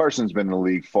starts, but Carson's been in the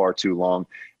league far too long.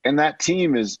 And that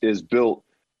team is built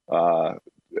to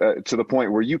the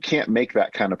point where you can't make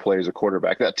that kind of play as a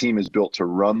quarterback. That team is built to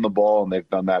run the ball, and they've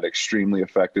done that extremely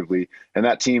effectively. And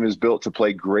that team is built to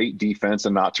play great defense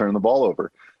and not turn the ball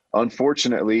over.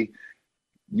 Unfortunately,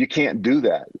 you can't do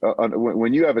that.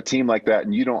 When you have a team like that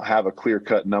and you don't have a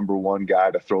clear-cut number one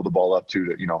guy to throw the ball up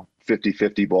to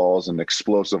 50-50 balls and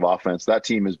explosive offense, that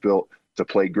team is built to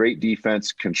play great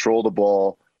defense, control the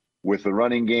ball with the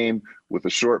running game, with a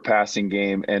short passing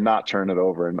game, and not turn it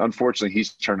over. And unfortunately,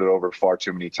 he's turned it over far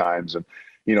too many times. And,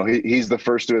 he's the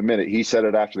first to admit it. He said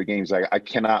it after the game. He's like, I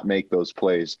cannot make those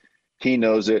plays. He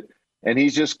knows it. And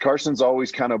Carson's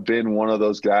always kind of been one of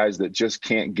those guys that just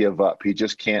can't give up. He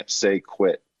just can't say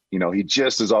quit. He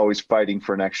just is always fighting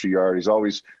for an extra yard. He's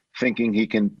always thinking he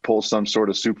can pull some sort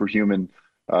of superhuman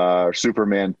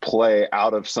Superman play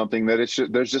out of something that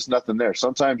there's just nothing there.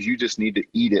 Sometimes you just need to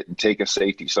eat it and take a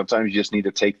safety. Sometimes you just need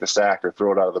to take the sack or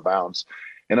throw it out of the bounds.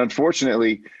 And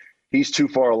unfortunately, he's too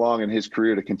far along in his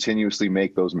career to continuously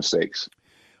make those mistakes.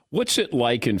 What's it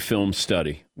like in film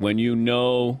study when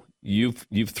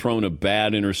you've thrown a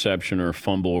bad interception or a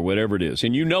fumble or whatever it is,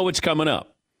 and it's coming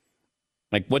up?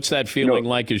 Like, what's that feeling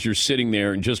like as you're sitting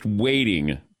there and just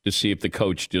waiting to see if the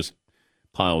coach just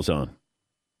piles on?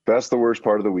 That's the worst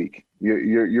part of the week.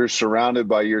 You're surrounded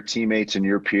by your teammates and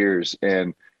your peers,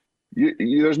 and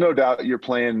there's no doubt you're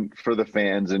playing for the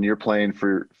fans and you're playing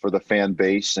for the fan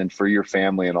base and for your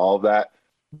family and all of that.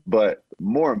 But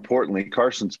more importantly,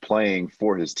 Carson's playing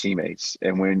for his teammates.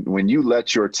 And when you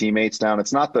let your teammates down,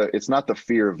 it's not the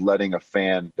fear of letting a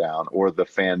fan down or the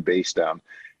fan base down.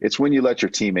 It's when you let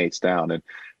your teammates down. And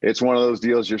it's one of those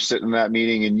deals. You're sitting in that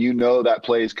meeting and you know that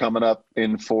play is coming up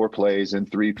in 4 plays, in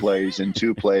 3 plays, in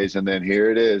 2 plays, and then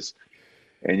here it is.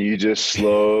 And you just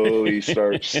slowly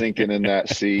start sinking in that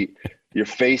seat. Your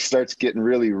face starts getting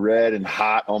really red and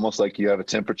hot, almost like you have a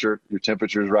temperature. Your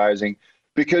temperature is rising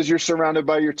because you're surrounded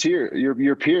by your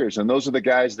peers. And those are the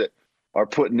guys that are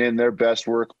putting in their best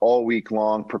work all week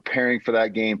long, preparing for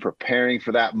that game, preparing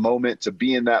for that moment, to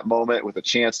be in that moment with a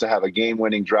chance to have a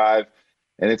game-winning drive.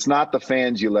 And it's not the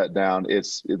fans you let down.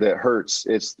 It's that hurts.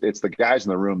 It's the guys in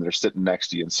the room that are sitting next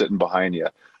to you and sitting behind you.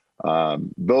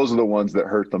 Those are the ones that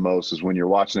hurt the most, is when you're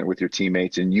watching it with your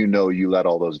teammates and you know you let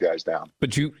all those guys down.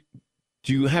 But do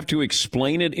you have to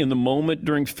explain it in the moment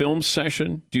during film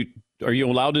session? Are you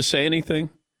allowed to say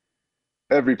anything?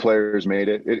 Every player has made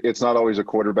it. It's not always a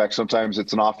quarterback. Sometimes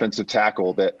it's an offensive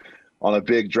tackle that on a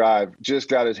big drive just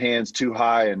got his hands too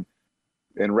high and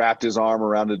wrapped his arm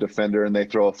around a defender, and they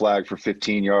throw a flag for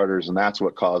 15-yarders, and that's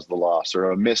what caused the loss,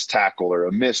 or a missed tackle or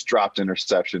a missed dropped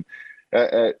interception.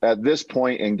 At this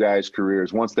point in guys'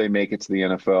 careers, once they make it to the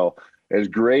NFL, as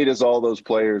great as all those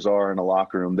players are in a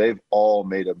locker room, they've all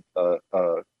made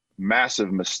a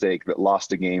massive mistake that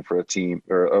lost a game for a team,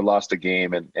 or lost a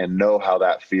game, and know how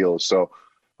that feels. So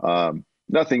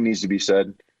nothing needs to be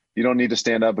said. You don't need to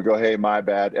stand up and go, "Hey, my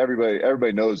bad."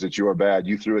 Everybody knows that you're bad.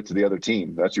 You threw it to the other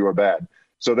team. That's your bad.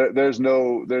 So there's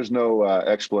no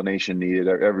explanation needed.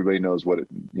 Everybody knows what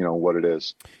it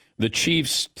is. The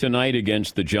Chiefs tonight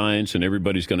against the Giants, and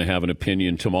everybody's going to have an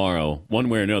opinion tomorrow, one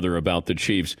way or another, about the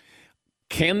Chiefs.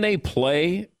 Can they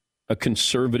play a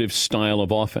conservative style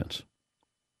of offense?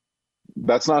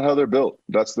 That's not how they're built.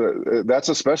 That's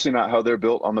especially not how they're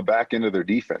built on the back end of their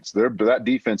defense. That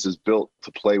defense is built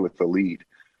to play with the lead.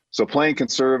 So playing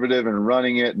conservative and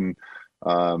running it, and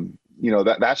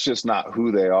that's just not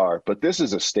who they are. But this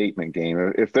is a statement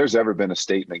game. If there's ever been a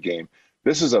statement game,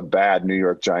 this is a bad New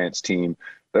York Giants team.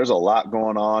 There's a lot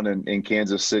going on in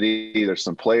Kansas City. There's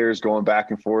some players going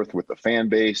back and forth with the fan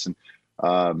base,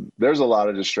 and there's a lot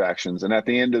of distractions. And at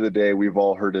the end of the day, we've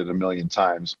all heard it a million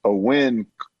times. A win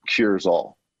cures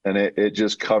all, and it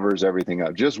just covers everything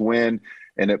up. Just win,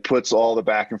 and it puts all the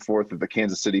back and forth that the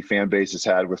Kansas City fan base has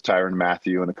had with Tyrann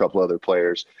Mathieu and a couple other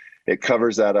players. It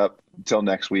covers that up until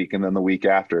next week and then the week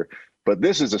after. But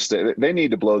this is they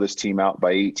need to blow this team out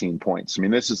by 18 points. I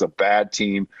mean, this is a bad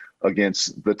team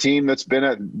against the team that's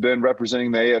been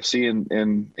representing the AFC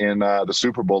in the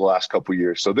Super Bowl the last couple of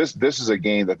years. So this is a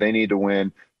game that they need to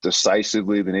win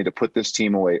decisively. They need to put this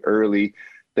team away early.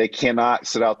 They cannot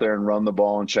sit out there and run the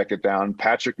ball and check it down.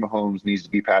 Patrick Mahomes needs to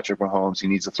be Patrick Mahomes. He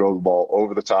needs to throw the ball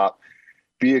over the top,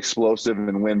 be explosive,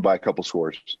 and win by a couple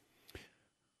scores.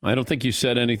 I don't think you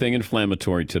said anything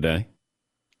inflammatory today.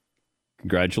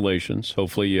 Congratulations.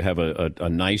 Hopefully you have a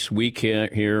nice week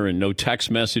here and no text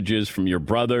messages from your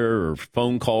brother or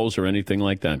phone calls or anything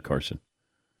like that, Carson.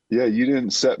 Yeah, you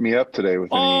didn't set me up today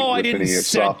with any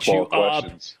softball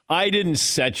questions. I didn't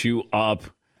set you up.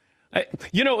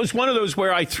 It was one of those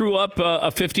where I threw up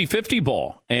a 50-50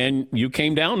 ball, and you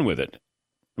came down with it.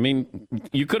 I mean,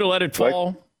 you could have let it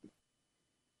fall.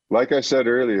 Like I said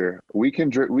earlier, we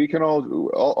can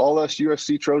all us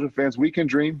USC Trojan fans, we can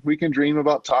dream. We can dream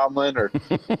about Tomlin, or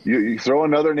you throw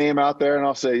another name out there, and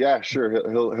I'll say, yeah, sure,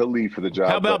 he'll leave for the job.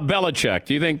 How about Belichick?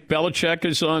 Do you think Belichick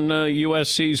is on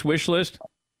USC's wish list?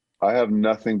 I have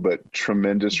nothing but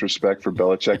tremendous respect for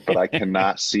Belichick, but I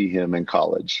cannot see him in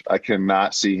college. I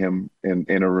cannot see him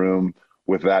in a room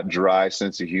with that dry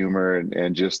sense of humor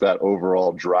and just that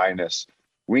overall dryness.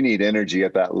 We need energy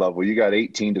at that level. You got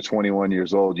 18 to 21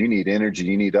 years old. You need energy.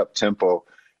 You need up tempo.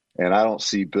 And I don't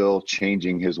see Bill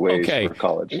changing his ways for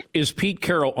college. Is Pete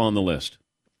Carroll on the list?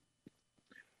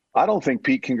 I don't think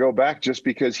Pete can go back just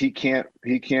because he can't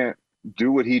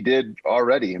do what he did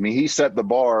already. I mean, he set the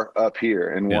bar up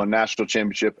here and won national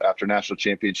championship after national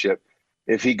championship.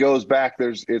 If he goes back,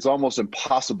 it's almost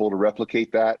impossible to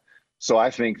replicate that. So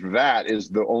I think that is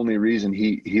the only reason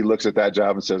he looks at that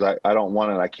job and says, I don't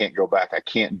want it. I can't go back. I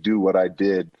can't do what I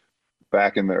did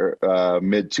back in the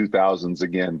mid 2000s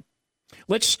again.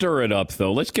 Let's stir it up,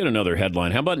 though. Let's get another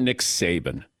headline. How about Nick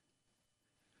Saban?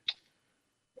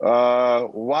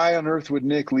 Why on earth would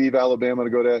Nick leave Alabama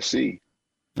to go to SC?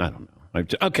 I don't know.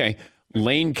 Okay,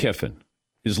 Lane Kiffin.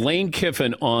 Is Lane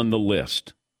Kiffin on the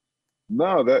list?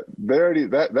 No,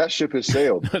 that ship has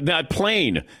sailed. that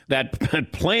plane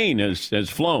has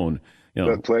flown.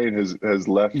 That plane has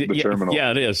left the terminal.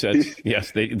 Yeah, it is.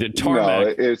 Yes, the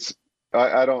tarmac. No,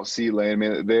 I don't see Lane. I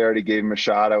mean, they already gave him a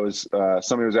shot.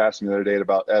 Somebody was asking me the other day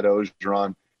about Ed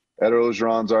Orgeron. Ed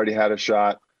Orgeron's already had a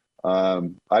shot.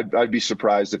 I'd be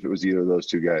surprised if it was either of those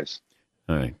two guys.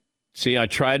 All right. See, I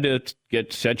tried to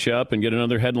set you up and get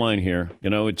another headline here.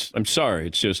 I'm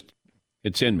sorry.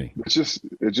 It's in me.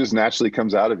 It just naturally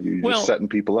comes out of you. You're just setting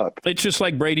people up. It's just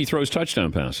like Brady throws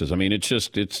touchdown passes. I mean, it's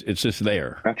just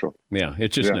there. Natural. Yeah,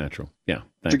 it's just natural. Yeah.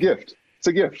 It's a gift. It's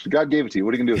a gift. God gave it to you.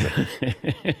 What are you going to do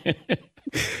with it?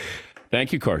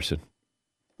 Thank you, Carson.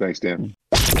 Thanks, Dan.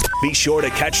 Be sure to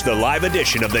catch the live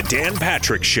edition of the Dan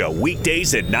Patrick Show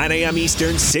weekdays at 9 a.m.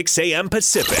 Eastern, 6 a.m.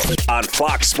 Pacific on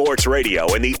Fox Sports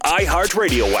Radio and the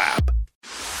iHeartRadio app.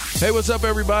 Hey, what's up,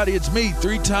 everybody? It's me,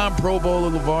 3-time Pro Bowler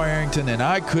LeVar Arrington, and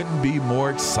I couldn't be more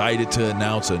excited to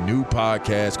announce a new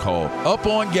podcast called Up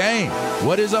On Game.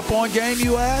 What is Up On Game,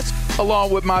 you ask?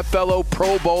 Along with my fellow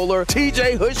Pro Bowler,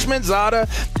 TJ Hushmanzada,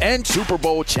 and Super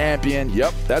Bowl champion,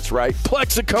 yep, that's right,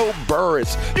 Plexico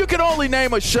Burris. You can only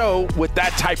name a show with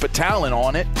that type of talent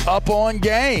on it, Up On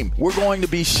Game. We're going to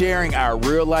be sharing our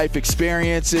real-life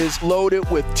experiences loaded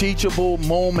with teachable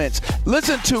moments.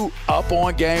 Listen to Up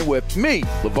On Game with me,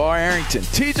 LeVar Arrington,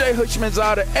 TJ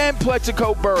Hushmanzada, and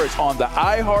Plexico Burris on the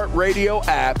iHeartRadio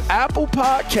app, Apple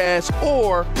Podcasts,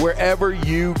 or wherever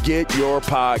you get your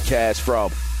podcasts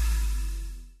from.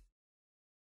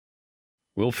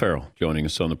 Will Ferrell joining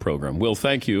us on the program. Will,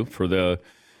 thank you for the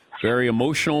very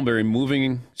emotional, very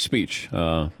moving speech.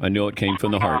 I know it came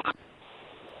from the heart.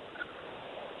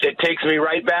 It takes me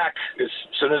right back. As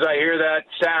soon as I hear that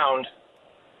sound,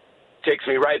 it takes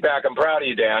me right back. I'm proud of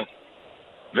you, Dan.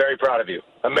 Very proud of you.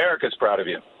 America's proud of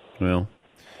you. Well,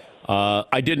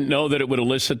 I didn't know that it would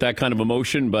elicit that kind of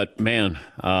emotion, but man,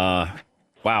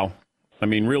 wow. I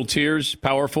mean, real tears,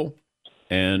 powerful.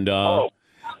 And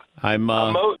I'm...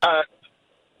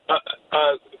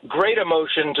 great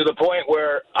emotion to the point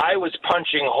where I was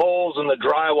punching holes in the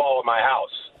drywall of my house.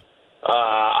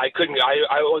 I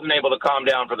wasn't able to calm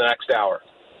down for the next hour.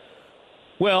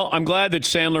 Well, I'm glad that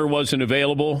Sandler wasn't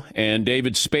available and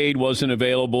David Spade wasn't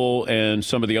available and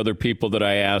some of the other people that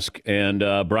I asked and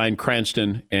Bryan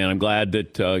Cranston, and I'm glad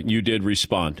that you did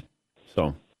respond.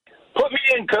 So, put me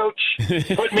in, Coach.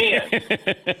 Put me in.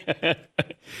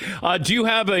 Do you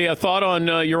have a thought on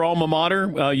your alma mater,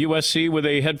 USC, with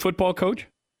a head football coach?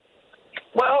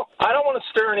 Well, I don't want to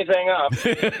stir anything up.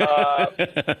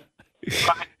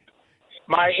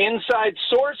 My inside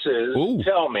sources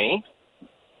tell me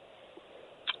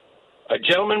a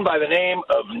gentleman by the name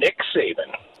of Nick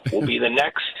Saban will be the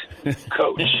next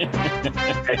coach.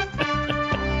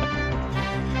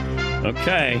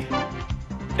 Okay.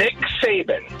 Nick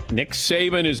Saban. Nick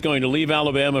Saban is going to leave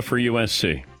Alabama for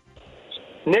USC.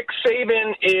 Nick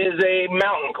Saban is a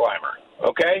mountain climber,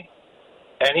 okay?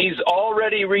 And he's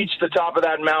already reached the top of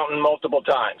that mountain multiple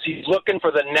times. He's looking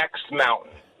for the next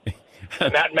mountain.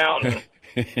 And that mountain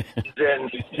is in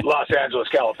Los Angeles,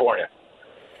 California.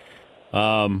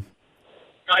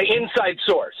 My inside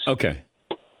source. Okay.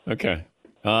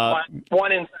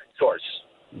 One inside source.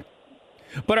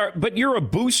 But you're a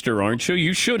booster, aren't you?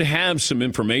 You should have some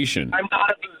information. I'm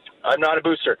not a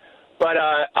booster. But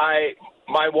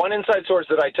my one inside source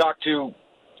that I talk to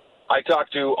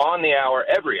on the hour,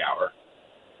 every hour,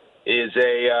 is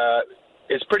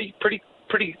pretty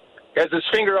has his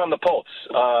finger on the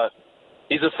pulse.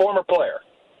 He's a former player.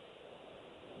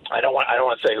 I don't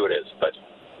want to say who it is, but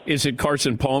is it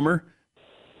Carson Palmer?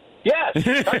 Yes.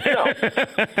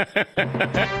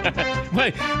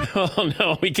 Wait, oh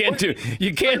no, we can't do.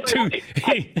 You can't do.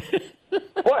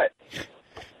 What?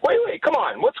 Wait! Come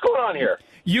on, what's going on here?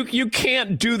 You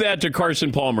can't do that to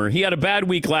Carson Palmer. He had a bad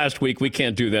week last week. We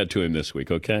can't do that to him this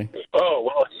week, okay? Oh,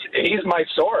 well, he's my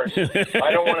source.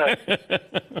 I don't want to.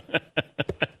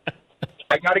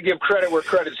 I got to give credit where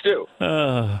credit's due.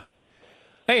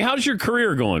 Hey, how's your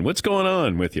career going? What's going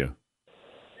on with you?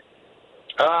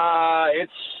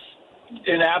 It's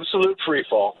an absolute free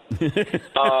fall.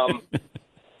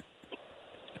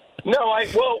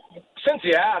 Since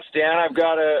you asked, Dan, I've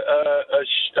got a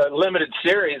limited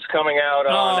series coming out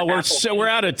on we're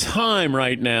out of time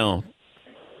right now.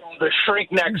 The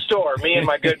Shrink Next Door, me and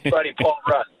my good buddy Paul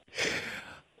Rudd.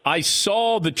 I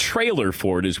saw the trailer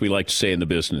for it, as we like to say in the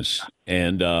business.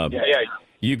 And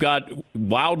you got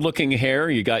wild-looking hair,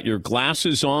 you got your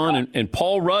glasses on, and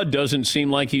Paul Rudd doesn't seem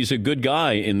like he's a good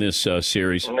guy in this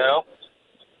series. No,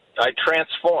 I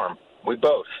transform. We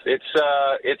both. It's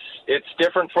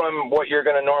different from what you're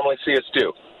going to normally see us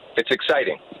do. It's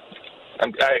exciting.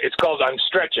 It's called I'm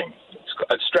stretching.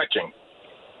 It's stretching.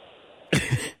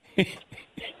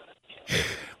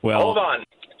 Well, hold on.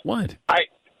 What?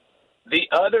 The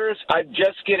others, I'm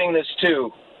just getting this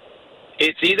too.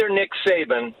 It's either Nick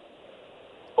Saban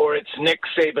or it's Nick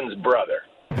Saban's brother.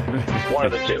 One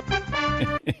of the two.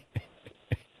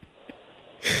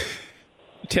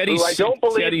 Teddy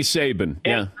Saban.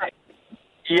 Yeah.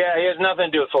 Yeah, he has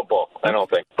nothing to do with football, I don't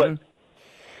think. But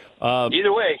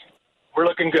either way, we're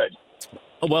looking good.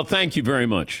 Well, thank you very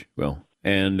much, Will.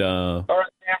 And all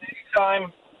right,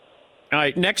 anytime. All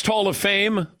right, next Hall of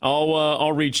Fame,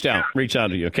 I'll reach out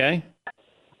to you. Okay.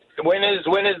 When is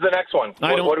the next one?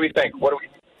 What do we think?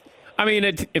 I mean,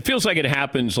 it feels like it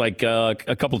happens like a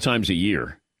couple times a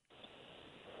year.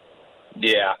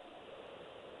 Yeah.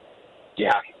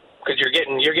 Because you're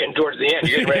getting towards the end.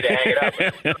 You're getting ready to hang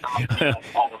it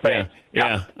up.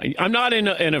 Yeah. I'm not in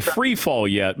a free fall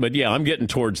yet, but yeah, I'm getting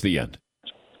towards the end.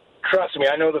 Trust me,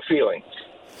 I know the feeling.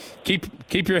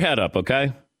 Keep your head up,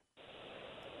 okay?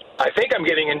 I think I'm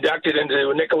getting inducted into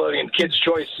Nickelodeon Kids'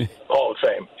 Choice Hall of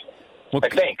Fame. Well, I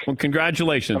think. Well,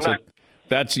 congratulations.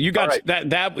 That's you got right.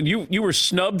 that you were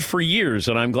snubbed for years,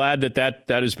 and I'm glad that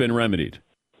has been remedied.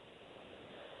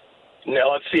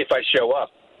 Now let's see if I show up.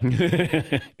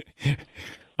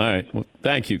 All right. Well,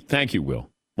 thank you, Will.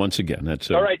 Once again,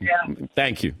 that's all right. Dan.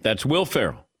 Thank you. That's Will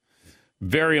Ferrell.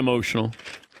 Very emotional.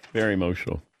 Very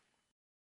emotional.